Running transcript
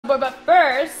board, but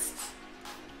first,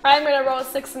 I'm gonna roll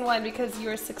 6 and 1 because you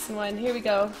were 6 and 1. Here we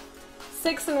go.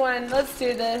 6 and 1. Let's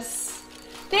do this.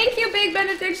 Thank you, Big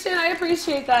Benediction. I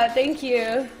appreciate that. Thank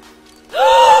you.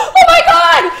 Oh my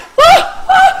God!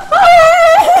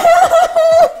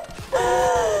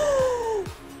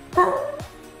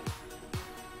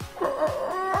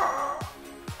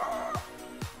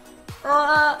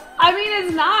 I mean,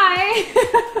 it's nice.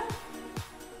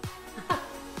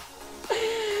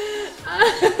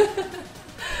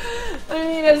 I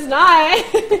mean, it's nice.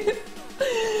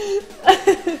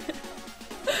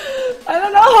 I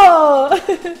don't know.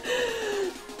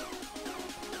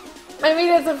 I mean,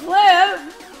 it's a flip.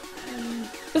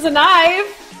 It's a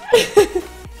knife.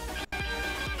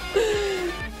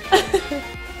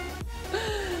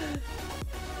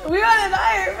 We got a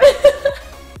knife.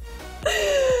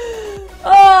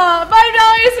 Oh,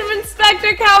 $5 from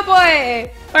Inspector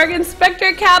Cowboy. Or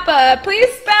Inspector Kappa. Please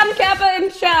spam Kappa in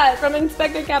chat from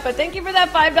Inspector Kappa. Thank you for that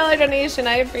 $5 donation.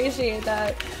 I appreciate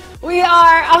that. We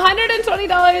are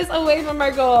 $120 away from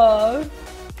our goal.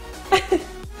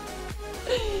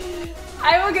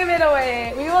 I will give it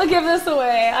away. We will give this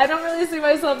away. I don't really see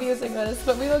myself using this,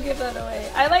 but we will give that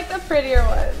away. I like the prettier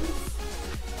ones.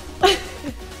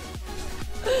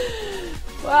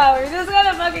 Wow, we just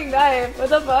got a fucking knife. What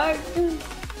the fuck?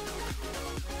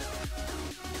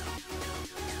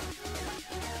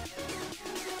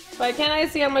 Why can't I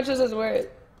see how much this is worth?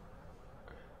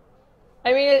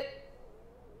 I mean,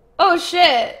 oh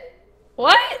shit!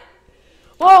 What?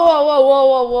 Whoa, whoa, whoa, whoa,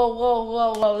 whoa, whoa, whoa,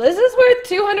 whoa, whoa! This is worth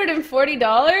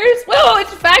 $240? Whoa,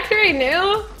 it's factory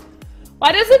new.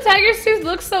 Why does the tiger's tooth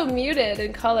look so muted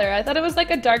in color? I thought it was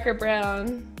like a darker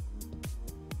brown.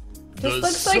 The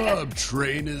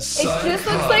sub-train is psychotic. It just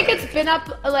looks like it's been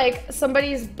up like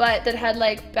somebody's butt that had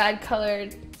like bad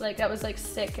colored, like that was like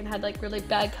sick and had like really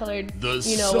bad colored,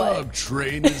 you know what. The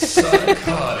sub-train is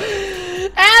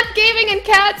psychotic. App Gaming and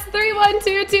Cats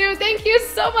 3122, thank you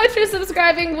so much for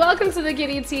subscribing. Welcome to the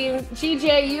Kitty team.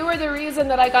 GJ, you are the reason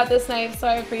that I got this knife, so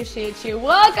I appreciate you.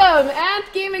 Welcome,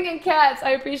 App Gaming and Cats.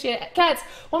 I appreciate it. Cats,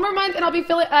 one more month and I'll be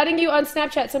adding you on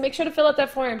Snapchat, so make sure to fill out that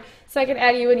form so I can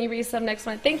add you when you resub next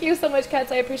month. Thank you so much,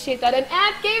 Cats. I appreciate that. And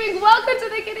App Gaming, welcome to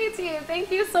the Kitty team. Thank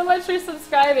you so much for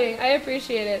subscribing. I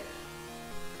appreciate it.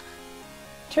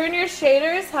 Turn your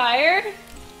shaders higher.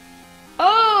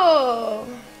 Oh.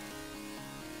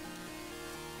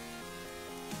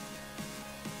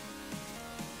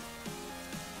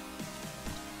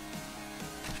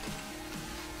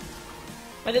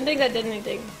 I didn't think that did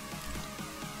anything.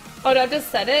 Oh, do I just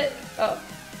set it? Oh.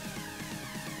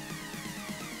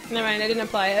 Never mind, I didn't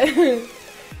apply it.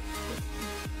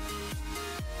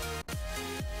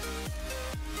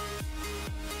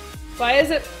 Why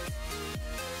is it?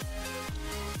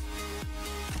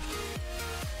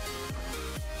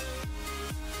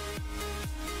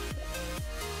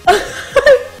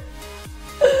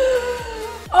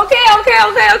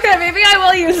 Okay. Maybe I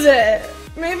will use it.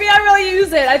 Maybe I will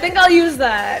use it. I think I'll use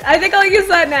that. I think I'll use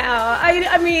that now.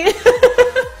 I mean...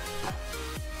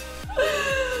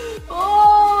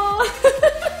 Oh.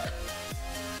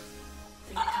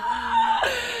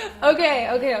 Okay.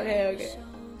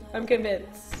 I'm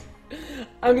convinced.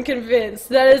 I'm convinced.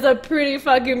 That is a pretty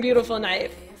fucking beautiful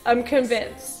knife. I'm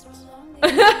convinced.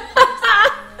 Okay.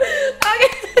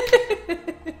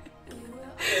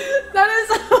 That is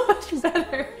so much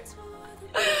better.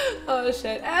 Oh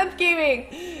shit. Amp Gaming.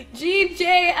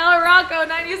 GJ El Rocco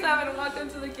 97. Welcome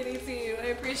to the Kitty team. I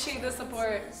appreciate the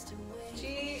support.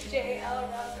 GJ El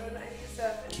Rocco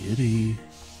 97. Kitty,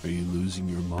 are you losing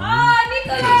your mind? Ah,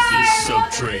 Nikolai! Because this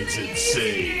sub-train's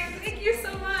insane. Thank you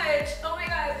so much. Oh my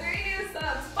god, 3 new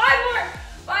subs. 5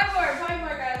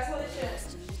 more, guys. Holy shit.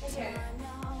 Okay.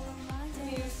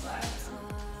 Newsflash.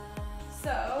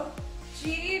 So,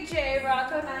 GJ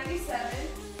Rocco 97.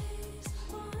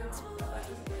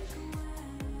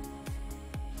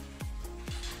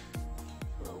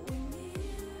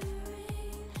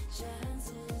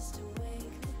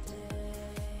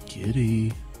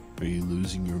 Kitty, are you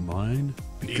losing your mind?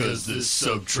 Because this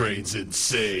sub-train's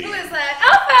insane. Who is that?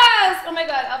 Alphas! Oh my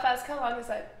god, Alphas, how long is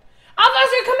that?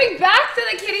 Alphas, you're coming back to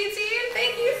the Kitty team?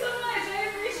 Thank you so much, I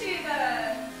appreciate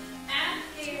that. Amp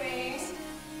Gaming,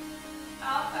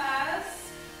 Alphas,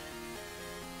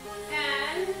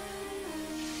 and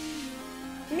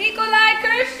Nikolai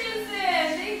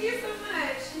Christensen. Thank you so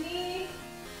much.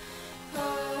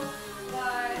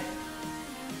 Nikolai.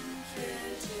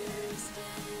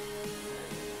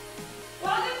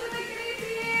 Welcome to the Kitty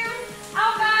team!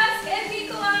 Alphas and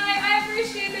Nikolai! I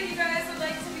appreciate that you guys would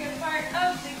like to be a part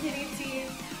of the Kitty team.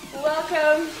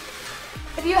 Welcome.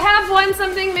 If you have won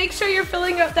something, make sure you're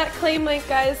filling up that claim link,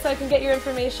 guys, so I can get your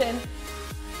information.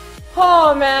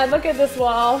 Oh man, look at this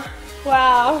wall.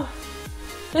 Wow.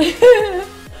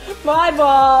 My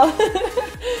ball.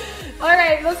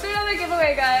 Alright, let's do another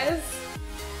giveaway, guys.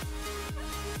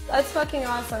 That's fucking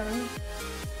awesome.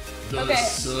 The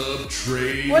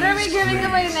sub-trade. What are we giving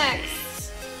away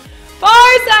next?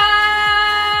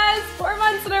 Farsas! 4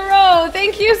 months in a row.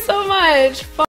 Thank you so much.